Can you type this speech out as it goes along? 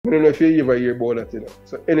don't know if you ever hear about that, you know.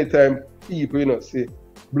 So anytime people, you know, say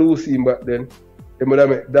blue scene back then, they would have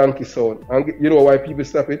make donkey sound. And you know why people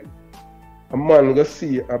stop it? A man go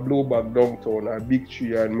see a blue bag downtown, a big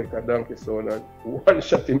tree, and make a donkey sound, and one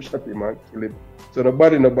shot him and kill him. So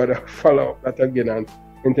nobody follow up that again, and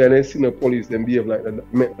until they see the police, them behave like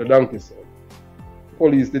make the donkey sound.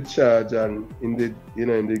 Police did charge, and in the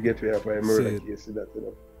gateway of a murder case, that, you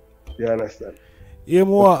know. You understand? You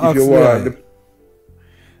more ask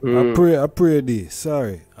I pray this.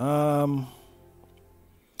 Sorry.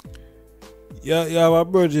 You have a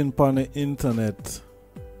virgin on the internet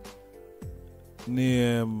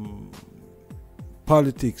named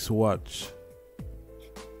Politics Watch.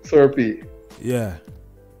 Sir P. Yeah.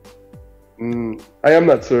 I am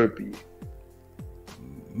not Sir P.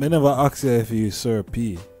 I never asked you if you Sir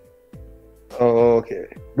P. Oh, okay.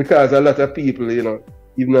 Because a lot of people, you know,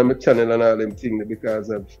 even on my channel and all them things, because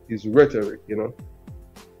of his rhetoric, you know.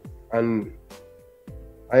 And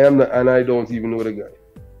I am not, and I don't even know the guy.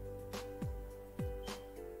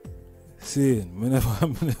 See, I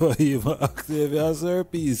never even asked you if you're Sir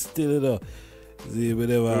P. Still, you know. See,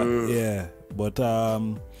 whatever, yeah. But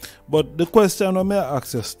the question I may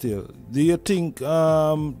ask you still, do you think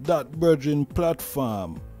that Virgin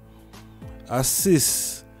platform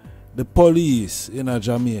assists the police in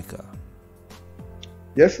Jamaica?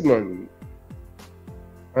 Yes, man.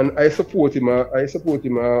 And I support him. I support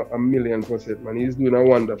him a 1,000,000%, man. He's doing a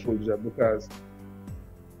wonderful job because,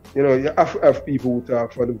 you know, you have to have people who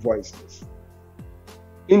talk for the voiceless.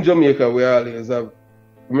 In Jamaica, we always have,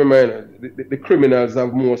 remember, you know, the criminals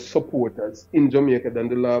have more supporters in Jamaica than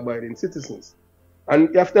the law-abiding citizens. And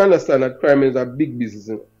you have to understand that crime is a big business,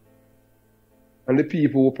 you know? And the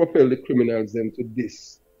people who propel the criminals them to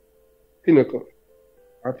this pinnacle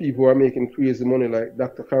are people who are making crazy money, like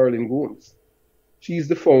Dr. Caroline Gomes. She's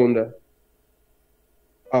the founder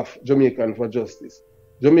of Jamaican for Justice.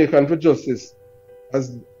 Jamaican for Justice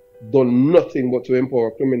has done nothing but to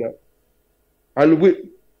empower criminals. And with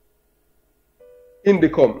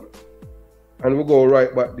Indicom, and we'll go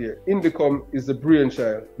right back there. Indicom is the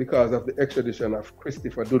brainchild because of the extradition of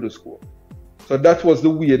Christopher Dudusco. So that was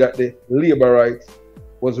the way that the labor rights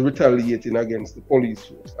was retaliating against the police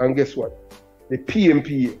force. And guess what? The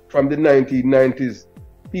PMP from the 1990s,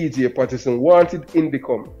 PJ Patterson, wanted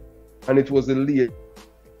Indicom, and it was the late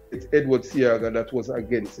Edward Siaga that was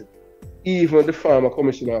against it. Even the former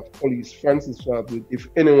Commissioner of Police, Francis Sharpwood, if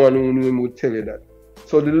anyone who knew him would tell you that.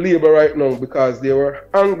 So the labor right now, because they were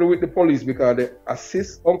angry with the police because they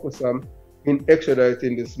assist Uncle Sam in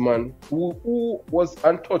extraditing this man who was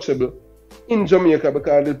untouchable in Jamaica,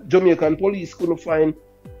 because the Jamaican police couldn't find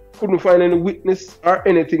any witness or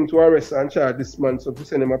anything to arrest and charge this man, so to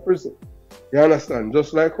send him to prison. You understand?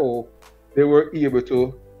 Just like how they were able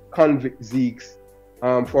to convict Zeke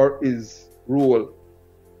for his role,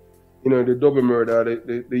 you know, the double murder,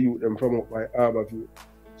 the youth them from up by Harborview.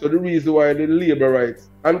 So the reason why the labor rights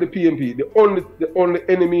and the PMP, the only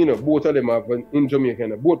enemy, you know, both of them have in Jamaica, you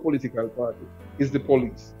know, both political parties, is the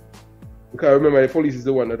police. Because remember, the police is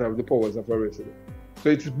the one that have the powers of arresting them. So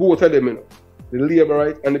it's both of them, you know, the labor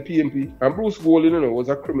right and the PMP. And Bruce Golding, you know, is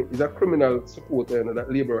a criminal supporter, you know,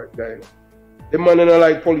 that labor right guy, you know. The man don't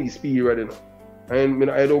like police period, you know. And you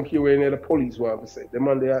know, I don't care what any of the police want to say. The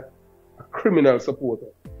man, they are a criminal supporter.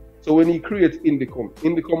 So when he creates Indicom,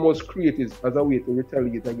 Indicom was created as a way to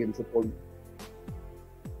retaliate against the police.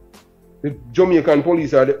 The Jamaican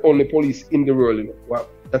police are the only police in the world, you know,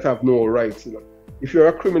 that have no rights, you know. If you're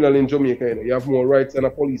a criminal in Jamaica, you know, you have more rights than a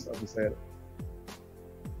police officer, you know.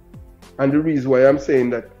 And the reason why I'm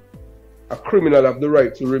saying that a criminal have the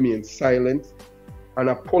right to remain silent, and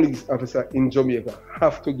a police officer in Jamaica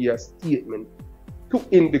have to give a statement to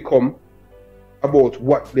Indicom about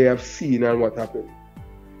what they have seen and what happened.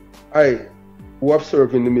 I, who have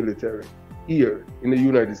served in the military here in the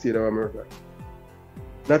United States of America,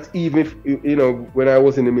 not even if, you know, when I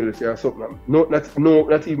was in the military or something,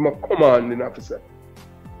 not even a commanding officer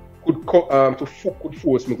could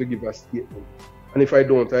force me to give a statement. And if I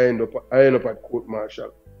don't, I end up at court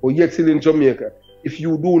martial. But yet still in Jamaica, if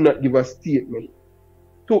you do not give a statement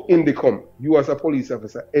to Indicom, you as a police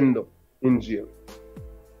officer end up in jail.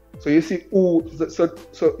 So you see who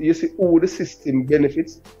the system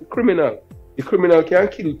benefits? The criminal. The criminal can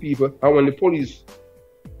kill people, and when the police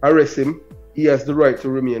arrest him, he has the right to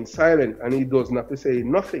remain silent and he doesn't have to say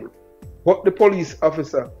nothing. But the police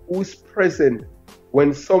officer who is present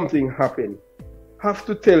when something happened have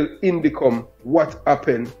to tell Indicom what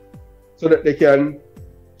happened so that they can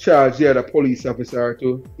charge the other police officer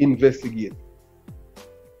to investigate.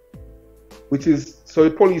 Which is, so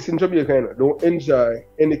the police in Jamaica, you know, don't enjoy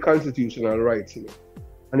any constitutional rights, you know.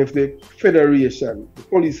 And if the federation, the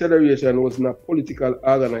police federation wasn't a political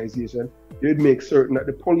organization, they would make certain that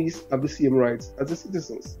the police have the same rights as the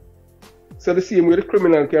citizens. So the same way the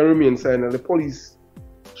criminal can remain silent, the police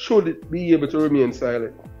should be able to remain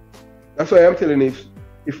silent. That's why I'm telling you,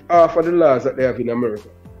 if half of the laws that they have in America,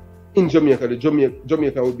 in Jamaica,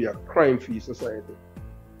 Jamaica would be a crime-free society.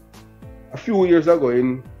 A few years ago,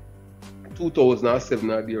 in 2007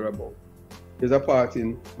 or thereabout, there's a part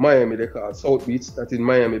in Miami they call South Beach, that's in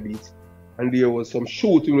Miami Beach, and there was some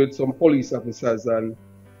shooting with some police officers and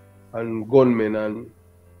gunmen, and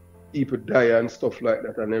people die and stuff like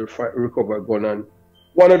that, and they recover a gun. And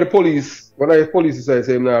one of the police officers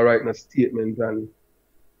said, "I'm not writing a statement," and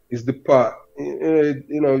it's the part, they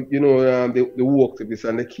worked with this,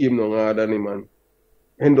 and they came down hard on him and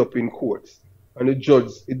end up in court. And the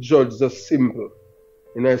judge just simple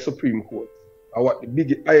in the Supreme Court, or what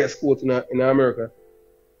the highest court in America.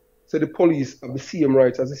 So the police have the same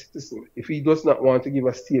rights as a citizen. If he does not want to give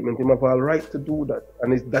a statement, he have a right to do that,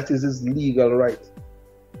 and that is his legal right.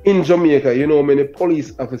 In Jamaica, many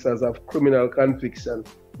police officers have criminal conviction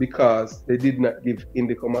because they did not give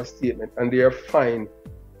Indicom a statement, and they are fined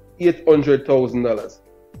 $800,000.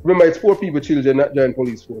 Remember, it's poor people, children, not join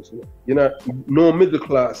police force. No middle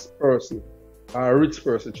class person or rich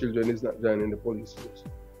person, children, is not joining the police force.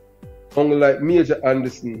 Only like Major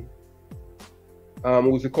Anderson,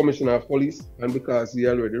 who's the commissioner of police, and because he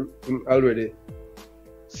already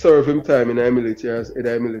served him time in the military as head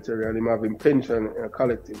of the military, and him having pension and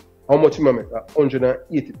collecting. How much he make?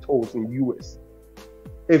 180,000 US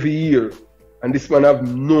every year, and this man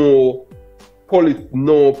have no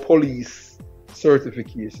police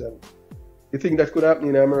certification. You think that could happen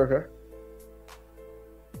in America?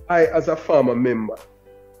 I, as a former member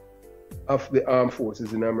of the armed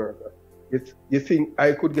forces in America, you think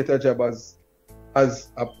I could get a job as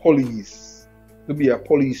a police, to be a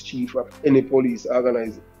police chief of any police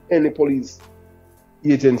organization, any police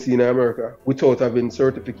agency in America without having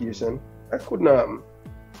certification? That couldn't happen.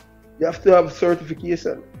 You have to have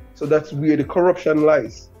certification. So that's where the corruption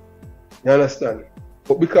lies. You understand?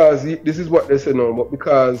 But because, this is what they say now, but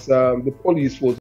because the police was